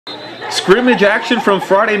Scrimmage action from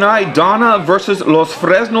Friday night. Donna versus Los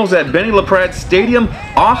Fresnos at Benny LaPrade Stadium.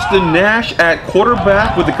 Austin Nash at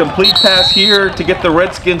quarterback with a complete pass here to get the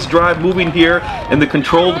Redskins drive moving here in the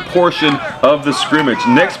controlled portion of the scrimmage.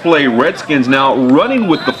 Next play, Redskins now running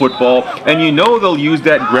with the football, and you know they'll use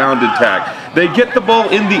that ground attack. They get the ball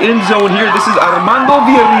in the end zone here. This is Armando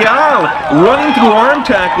Villarreal running through arm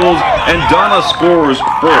tackles, and Donna scores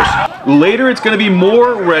first. Later, it's going to be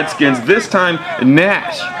more Redskins, this time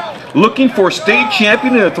Nash. Looking for state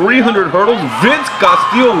champion in the 300 hurdles. Vince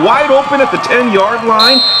Castillo wide open at the 10-yard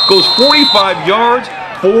line. Goes 45 yards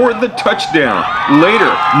for the touchdown. Later,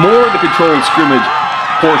 more of the controlled scrimmage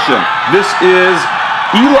portion. This is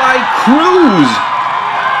Eli Cruz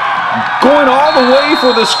going all the way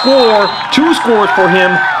for the score. 2 scores for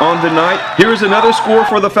him on the night. Here's another score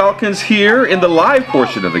for the Falcons here in the live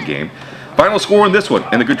portion of the game. Final score in this one.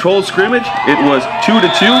 In the controlled scrimmage, it was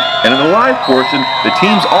 2-2, and in the live portion, the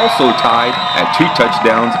teams also tied at 2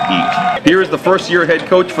 touchdowns each. Here is the first-year head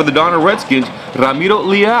coach for the Donna Redskins, Ramiro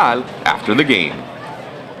Leal, after the game.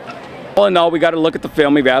 All in all, we got to look at the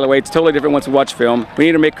film, evaluate. It's totally different once we watch film. We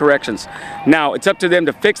need to make corrections. Now, it's up to them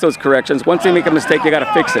to fix those corrections. Once they make a mistake, they got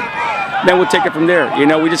to fix it. Then we'll take it from there. You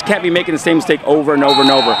know, we just can't be making the same mistake over and over and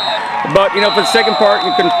over. But, you know, for the second part,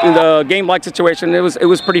 in the game-like situation, it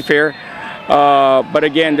was pretty fair. But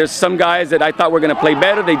again, there's some guys that I thought were going to play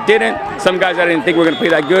better. They didn't. Some guys I didn't think were going to play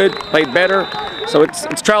that good, played better. So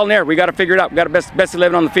it's trial and error. We got to figure it out. We got to best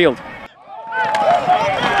 11 on the field.